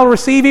gain. I'll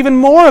receive even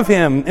more of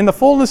Him in the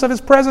fullness of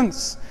His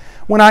presence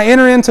when I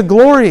enter into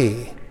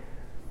glory.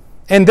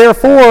 And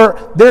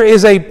therefore, there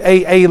is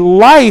a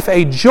life,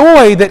 a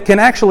joy that can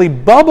actually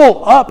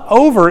bubble up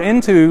over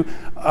into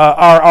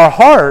our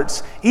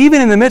hearts,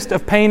 even in the midst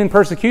of pain and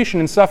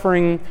persecution and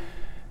suffering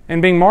and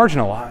being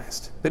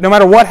marginalized. That no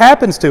matter what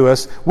happens to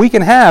us, we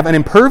can have an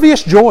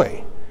impervious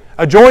joy,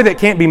 a joy that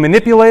can't be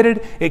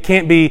manipulated, it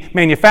can't be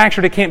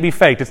manufactured, it can't be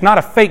faked. It's not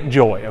a fake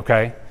joy,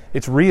 okay?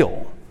 It's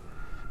real.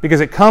 Because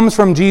it comes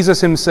from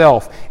Jesus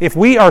Himself. If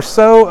we are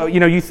so,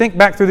 you think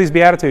back through these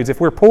Beatitudes,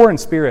 if we're poor in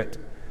spirit,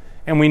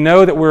 and we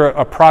know that we're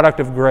a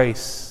product of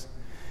grace,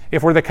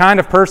 if we're the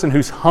kind of person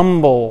who's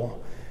humble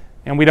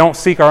and we don't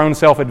seek our own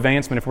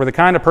self-advancement, if we're the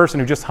kind of person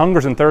who just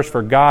hungers and thirsts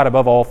for God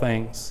above all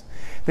things,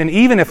 then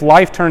even if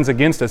life turns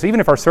against us, even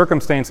if our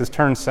circumstances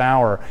turn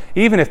sour,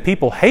 even if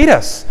people hate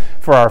us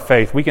for our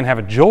faith, we can have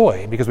a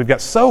joy because we've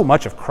got so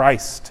much of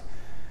Christ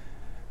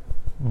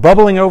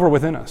bubbling over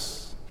within us.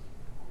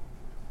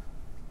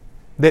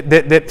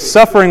 That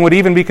suffering would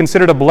even be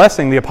considered a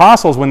blessing. The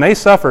apostles, when they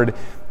suffered,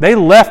 they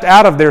left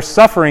out of their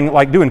suffering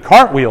like doing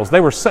cartwheels.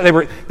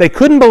 They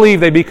couldn't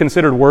believe they'd be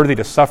considered worthy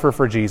to suffer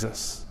for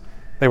Jesus.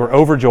 They were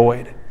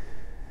overjoyed.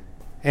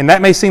 And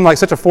that may seem like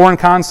such a foreign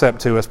concept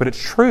to us, but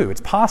it's true.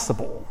 It's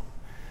possible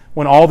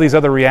when all these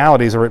other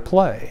realities are at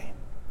play.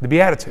 The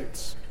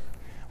Beatitudes.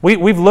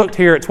 We've looked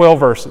here at 12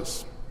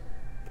 verses.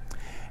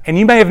 And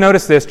you may have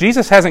noticed this,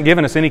 Jesus hasn't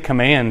given us any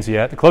commands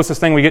yet. The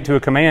closest thing we get to a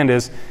command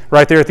is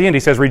right there at the end. He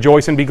says,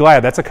 rejoice and be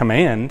glad. That's a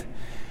command.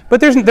 But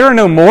there are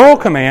no moral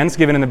commands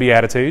given in the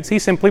Beatitudes. He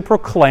simply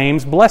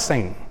proclaims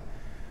blessing.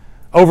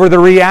 over the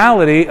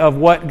reality of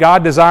what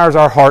God desires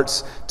our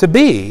hearts to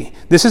be.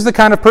 This is the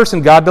kind of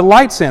person God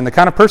delights in, the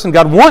kind of person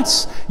God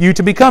wants you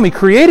to become. He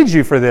created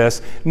you for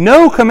this.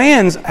 No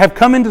commands have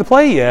come into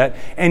play yet,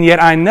 and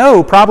yet I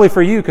know, probably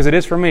for you, because it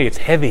is for me, it's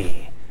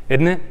heavy,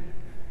 isn't it?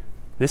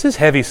 This is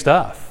heavy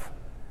stuff.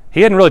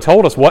 He hadn't really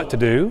told us what to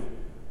do.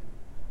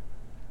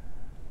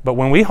 But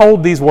when we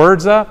hold these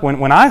words up,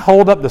 when I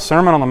hold up the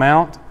Sermon on the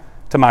Mount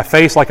to my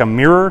face like a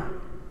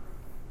mirror,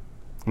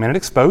 it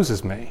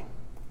exposes me.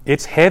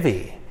 It's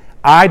heavy.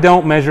 I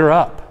don't measure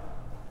up.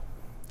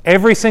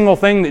 Every single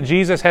thing that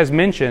Jesus has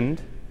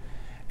mentioned,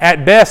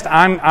 at best,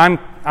 I'm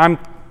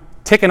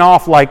ticking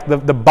off like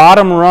the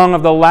bottom rung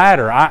of the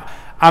ladder.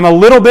 I'm a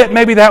little bit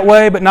maybe that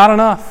way, but not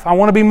enough. I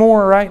want to be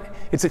more, right?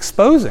 It's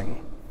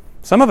exposing.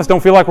 Some of us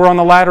don't feel like we're on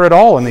the ladder at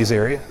all in these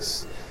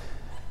areas.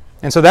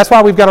 And so that's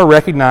why we've got to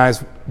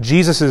recognize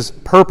Jesus'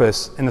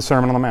 purpose in the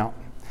Sermon on the Mount.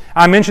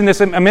 I mentioned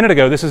this a minute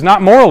ago. This is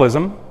not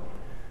moralism.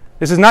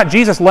 This is not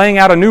Jesus laying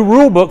out a new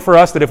rule book for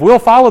us that if we'll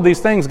follow these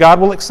things, God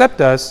will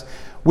accept us.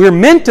 We're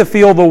meant to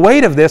feel the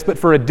weight of this, but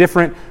for a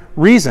different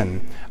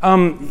reason.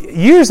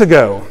 Years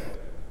ago,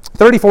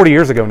 30, 40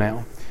 years ago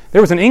now,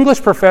 there was an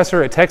English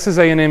professor at Texas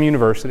A&M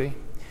University.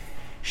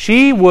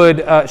 She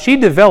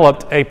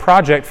developed a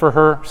project for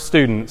her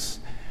students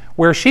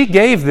where she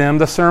gave them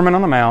the Sermon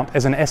on the Mount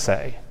as an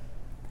essay.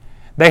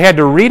 They had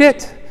to read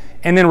it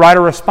and then write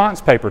a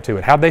response paper to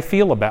it, how'd they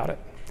feel about it.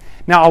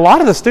 Now, a lot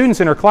of the students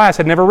in her class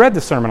had never read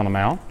the Sermon on the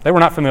Mount. They were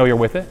not familiar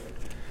with it.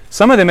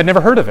 Some of them had never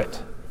heard of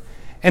it.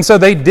 And so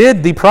they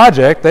did the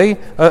project, they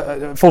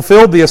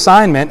fulfilled the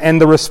assignment,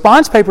 and the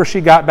response paper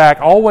she got back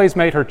always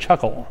made her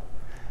chuckle.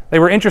 They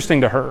were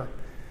interesting to her.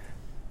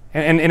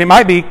 And it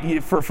might be,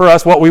 for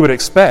us, what we would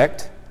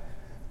expect.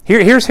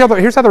 Here's how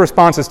the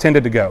responses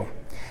tended to go.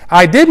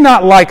 I did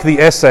not like the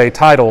essay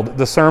titled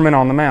The Sermon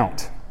on the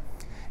Mount.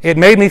 It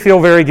made me feel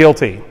very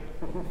guilty.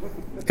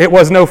 It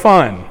was no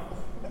fun.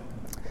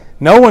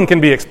 No one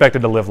can be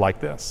expected to live like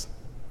this.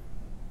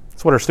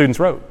 That's what our students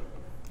wrote.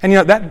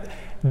 And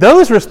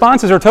those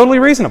responses are totally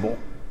reasonable,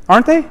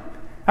 aren't they?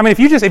 I mean, if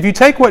you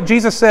take what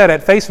Jesus said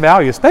at face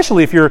value,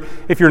 especially if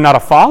you're not a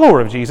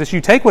follower of Jesus, you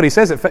take what he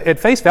says at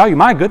face value,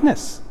 my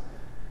goodness,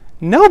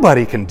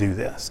 nobody can do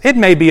this. It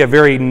may be a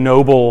very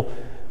noble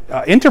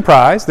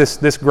enterprise,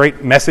 this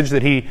great message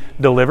that he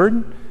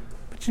delivered,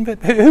 but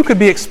who could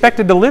be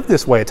expected to live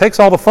this way? It takes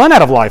all the fun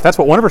out of life. That's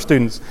what one of her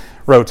students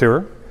wrote to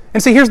her.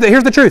 And see, here's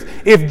the truth.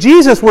 If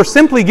Jesus were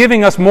simply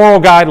giving us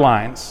moral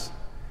guidelines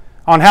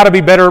on how to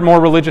be better,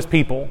 more religious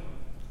people,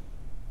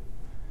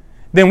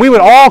 then we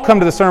would all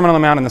come to the Sermon on the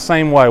Mount in the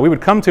same way. We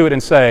would come to it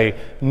and say,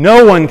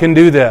 no one can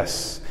do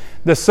this.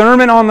 The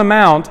Sermon on the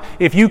Mount,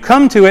 if you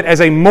come to it as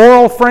a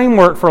moral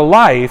framework for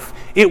life,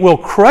 it will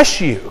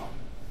crush you.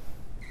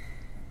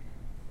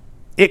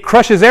 It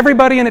crushes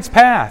everybody in its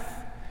path.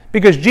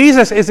 Because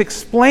Jesus is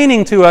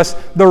explaining to us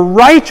the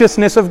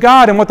righteousness of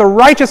God and what the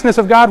righteousness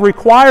of God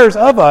requires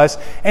of us,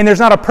 and there's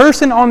not a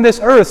person on this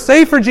earth,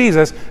 save for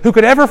Jesus, who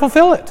could ever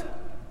fulfill it.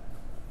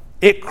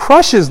 It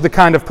crushes the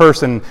kind of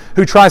person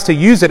who tries to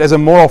use it as a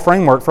moral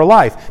framework for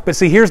life. But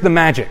see, here's the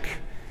magic.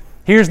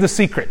 Here's the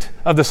secret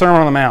of the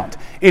Sermon on the Mount.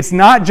 It's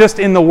not just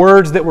in the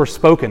words that were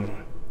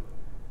spoken,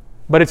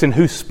 but it's in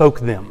who spoke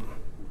them.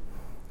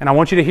 And I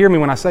want you to hear me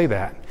when I say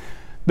that.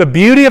 The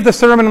beauty of the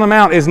Sermon on the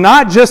Mount is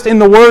not just in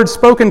the words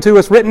spoken to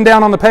us, written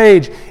down on the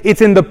page.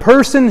 It's in the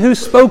person who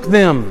spoke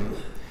them.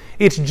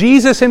 It's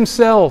Jesus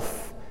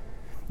himself.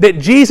 That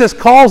Jesus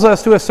calls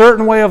us to a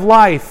certain way of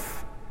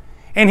life.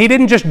 And he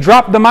didn't just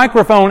drop the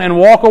microphone and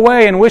walk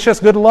away and wish us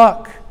good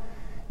luck.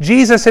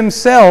 Jesus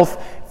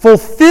himself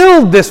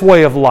fulfilled this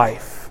way of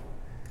life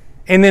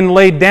and then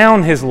laid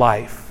down his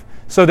life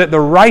so that the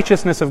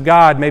righteousness of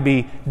God may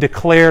be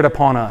declared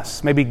upon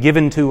us, may be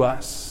given to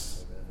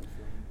us.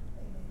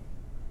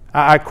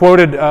 I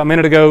quoted a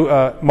minute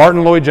ago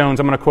Martin Lloyd-Jones.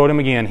 I'm going to quote him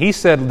again. He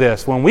said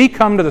this, when we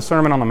come to the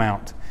Sermon on the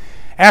Mount,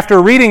 after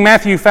reading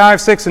Matthew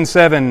 5, 6, and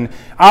 7,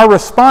 our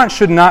response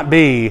should not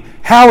be,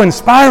 how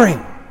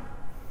inspiring.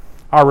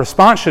 Our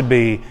response should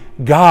be,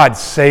 God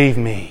save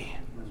me.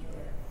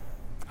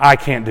 I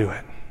can't do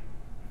it.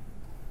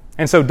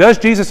 And so does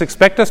Jesus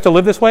expect us to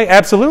live this way?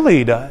 Absolutely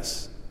he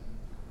does.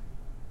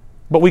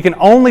 But we can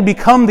only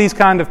become these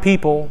kind of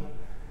people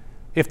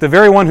if the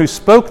very one who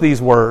spoke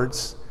these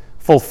words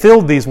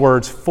fulfilled these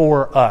words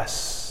for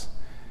us.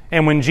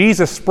 And when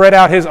Jesus spread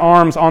out his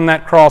arms on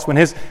that cross,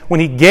 when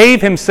he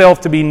gave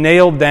himself to be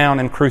nailed down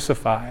and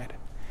crucified,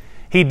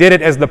 he did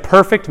it as the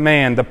perfect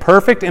man, the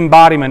perfect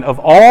embodiment of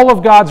all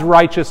of God's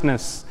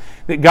righteousness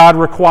that God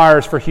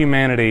requires for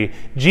humanity.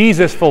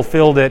 Jesus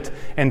fulfilled it,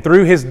 and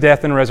through his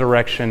death and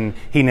resurrection,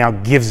 he now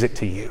gives it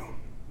to you.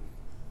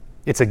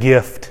 It's a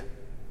gift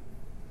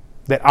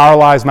that our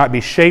lives might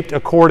be shaped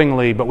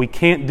accordingly, but we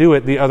can't do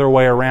it the other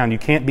way around. You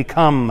can't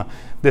become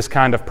this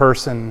kind of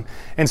person.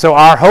 And so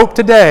our hope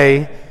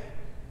today,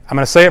 I'm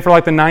going to say it for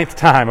like the 9th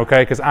time,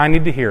 okay, because I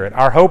need to hear it.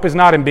 Our hope is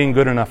not in being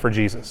good enough for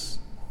Jesus.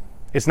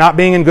 It's not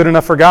being good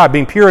enough for God,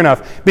 being pure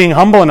enough, being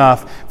humble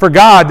enough for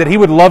God that he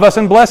would love us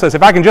and bless us.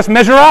 If I can just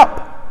measure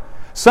up,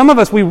 Some of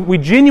us, we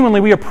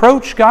genuinely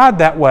approach God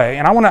that way.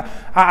 And I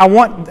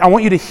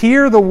want you to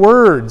hear the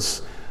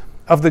words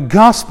of the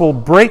gospel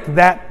break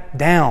that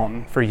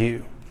down for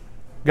you.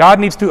 God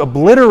needs to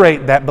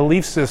obliterate that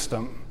belief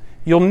system.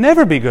 You'll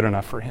never be good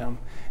enough for Him.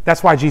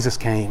 That's why Jesus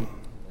came.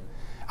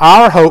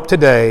 Our hope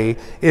today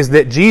is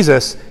that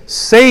Jesus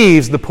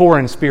saves the poor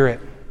in spirit.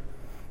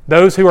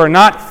 Those who are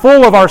not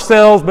full of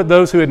ourselves, but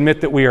those who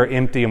admit that we are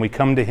empty, and we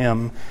come to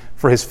Him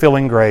for His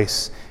filling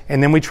grace.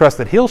 And then we trust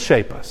that He'll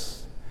shape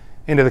us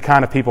into the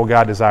kind of people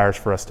God desires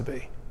for us to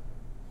be.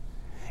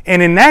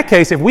 And in that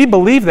case, if we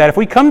believe that, if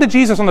we come to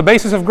Jesus on the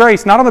basis of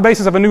grace, not on the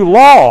basis of a new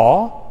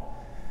law,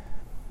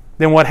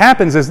 then what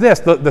happens is this.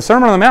 The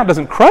Sermon on the Mount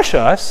doesn't crush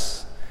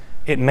us.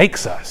 It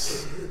makes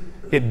us.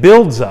 It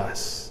builds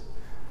us.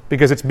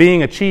 Because it's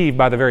being achieved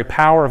by the very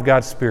power of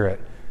God's Spirit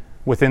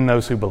within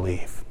those who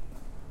believe.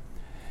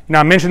 Now,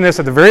 I mentioned this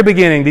at the very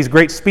beginning, these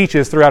great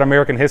speeches throughout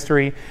American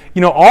history.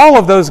 You know, all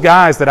of those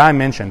guys that I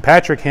mentioned,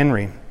 Patrick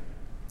Henry,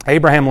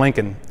 Abraham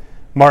Lincoln,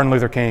 Martin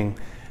Luther King,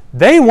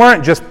 they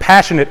weren't just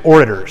passionate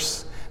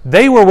orators.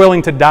 They were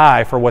willing to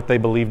die for what they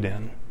believed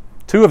in.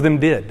 2 of them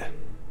did.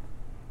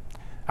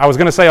 I was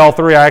going to say all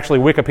 3. I actually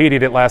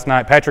Wikipedia'd it last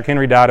night. Patrick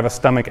Henry died of a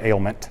stomach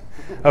ailment.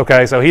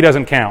 Okay, so he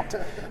doesn't count.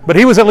 But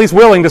he was at least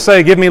willing to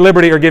say, give me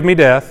liberty or give me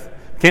death.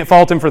 Can't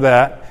fault him for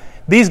that.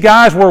 These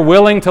guys were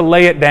willing to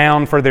lay it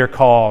down for their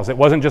cause. It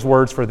wasn't just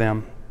words for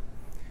them.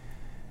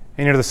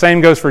 And you know, the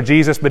same goes for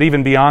Jesus, but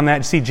even beyond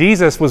that. See,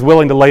 Jesus was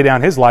willing to lay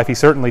down His life. He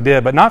certainly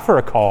did, but not for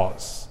a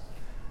cause.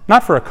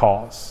 Not for a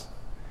cause.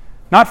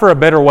 Not for a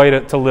better way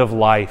to live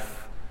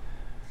life.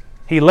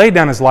 He laid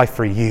down His life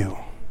for you.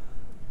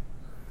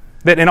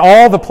 That in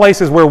all the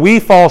places where we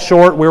fall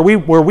short, where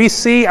we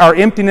see our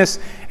emptiness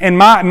and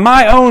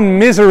my own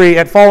misery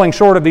at falling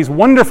short of these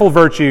wonderful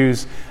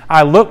virtues,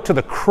 I look to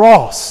the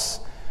cross,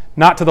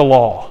 not to the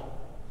law,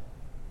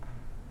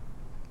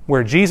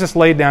 where Jesus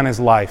laid down His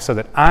life so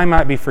that I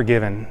might be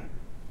forgiven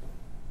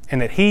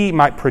and that He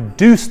might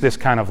produce this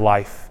kind of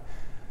life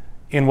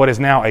in what is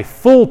now a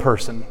full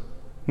person,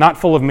 not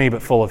full of me,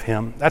 but full of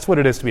Him. That's what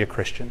it is to be a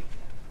Christian.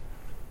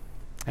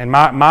 And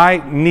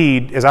my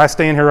need, as I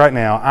stand here right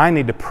now, I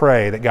need to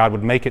pray that God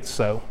would make it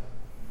so.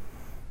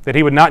 That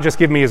He would not just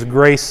give me His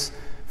grace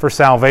for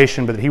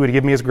salvation, but that He would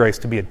give me His grace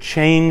to be a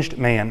changed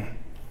man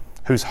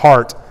whose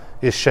heart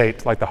is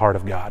shaped like the heart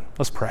of God.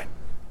 Let's pray.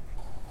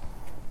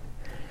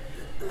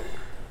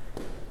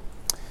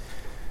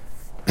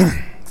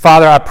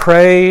 Father, I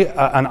pray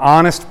an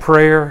honest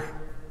prayer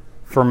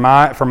for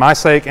my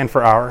sake and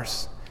for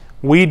ours.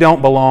 We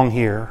don't belong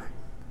here.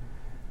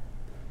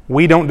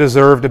 We don't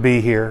deserve to be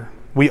here.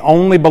 We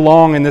only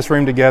belong in this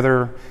room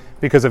together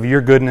because of Your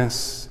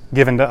goodness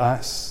given to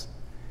us.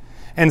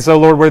 And so,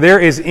 Lord, where there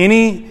is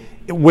any,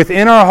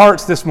 within our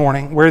hearts this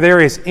morning, where there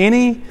is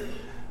any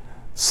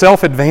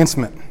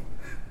self-advancement,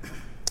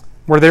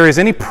 where there is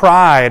any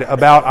pride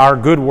about our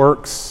good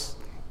works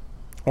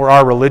or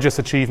our religious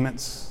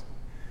achievements,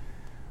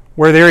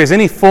 where there is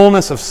any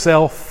fullness of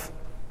self,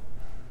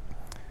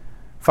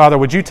 Father,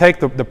 would You take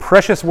the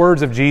precious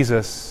words of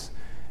Jesus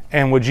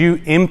and would You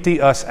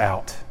empty us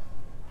out?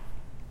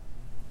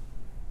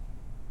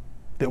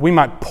 That we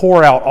might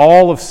pour out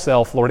all of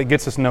self, Lord, it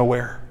gets us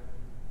nowhere.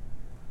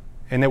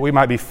 And that we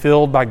might be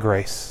filled by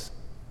grace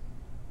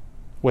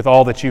with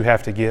all that You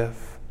have to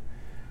give.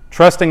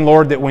 Trusting,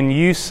 Lord, that when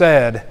You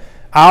said,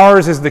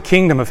 ours is the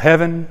kingdom of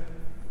heaven,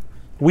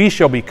 we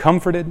shall be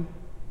comforted.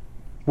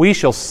 We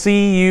shall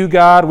see You,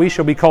 God. We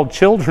shall be called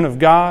children of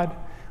God.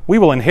 We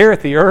will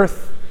inherit the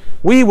earth.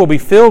 We will be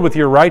filled with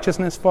Your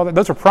righteousness, Father.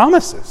 Those are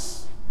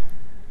promises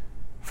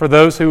for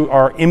those who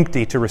are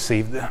empty to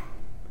receive them.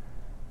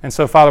 And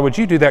so, Father, would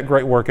You do that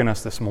great work in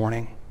us this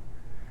morning?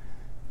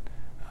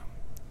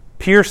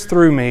 Pierce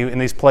through me in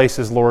these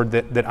places, Lord,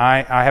 that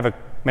I have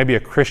maybe a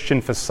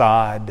Christian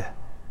facade,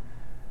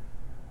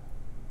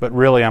 but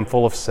really I'm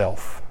full of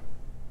self.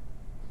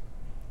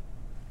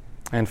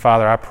 And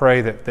Father, I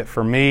pray that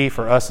for me,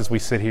 for us as we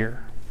sit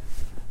here,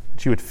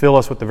 that You would fill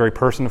us with the very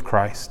person of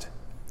Christ,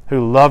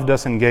 who loved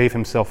us and gave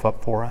Himself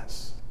up for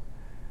us.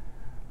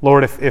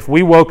 Lord, if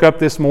we woke up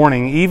this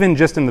morning, even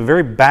just in the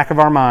very back of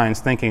our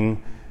minds,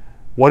 thinking,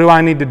 what do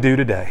I need to do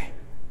today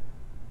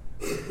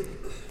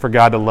for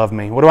God to love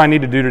me? What do I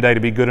need to do today to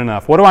be good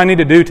enough? What do I need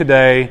to do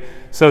today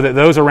so that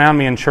those around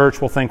me in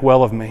church will think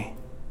well of me?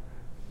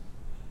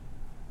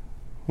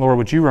 Lord,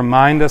 would You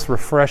remind us,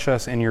 refresh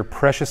us in Your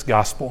precious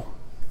gospel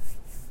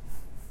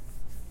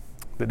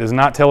that does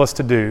not tell us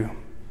to do,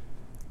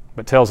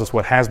 but tells us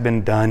what has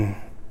been done.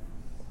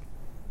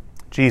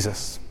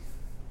 Jesus.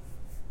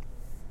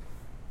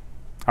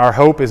 Our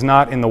hope is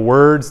not in the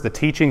words, the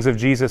teachings of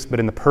Jesus, but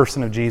in the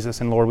person of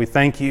Jesus. And Lord, we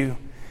thank You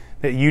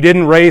that You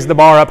didn't raise the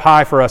bar up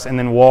high for us and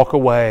then walk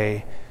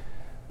away,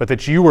 but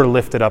that You were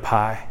lifted up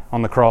high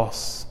on the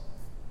cross,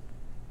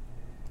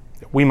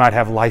 that we might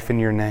have life in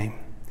Your name.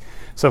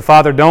 So,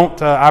 Father,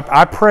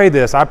 I pray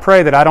this. I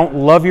pray that I don't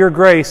love Your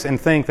grace and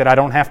think that I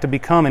don't have to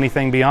become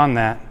anything beyond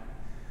that.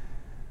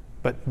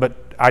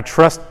 But I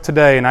trust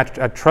today, and I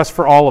trust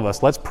for all of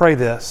us, let's pray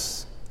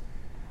this,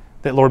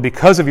 that, Lord,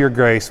 because of your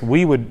grace,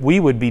 we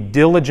would be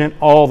diligent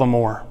all the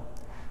more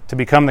to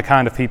become the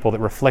kind of people that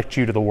reflect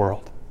you to the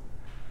world.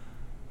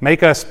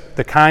 Make us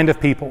the kind of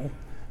people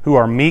who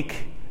are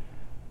meek,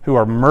 who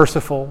are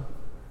merciful,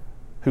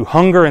 who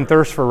hunger and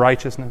thirst for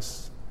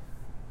righteousness,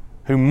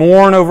 who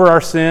mourn over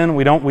our sin.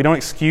 We don't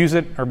excuse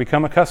it or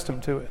become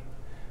accustomed to it,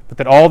 but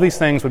that all these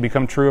things would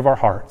become true of our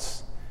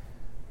hearts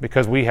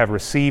because we have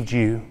received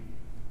you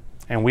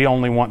and we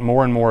only want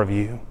more and more of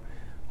you.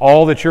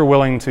 All that you're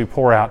willing to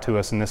pour out to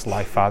us in this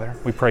life, Father,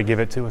 we pray give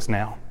it to us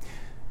now.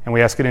 And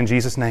we ask it in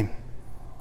Jesus' name.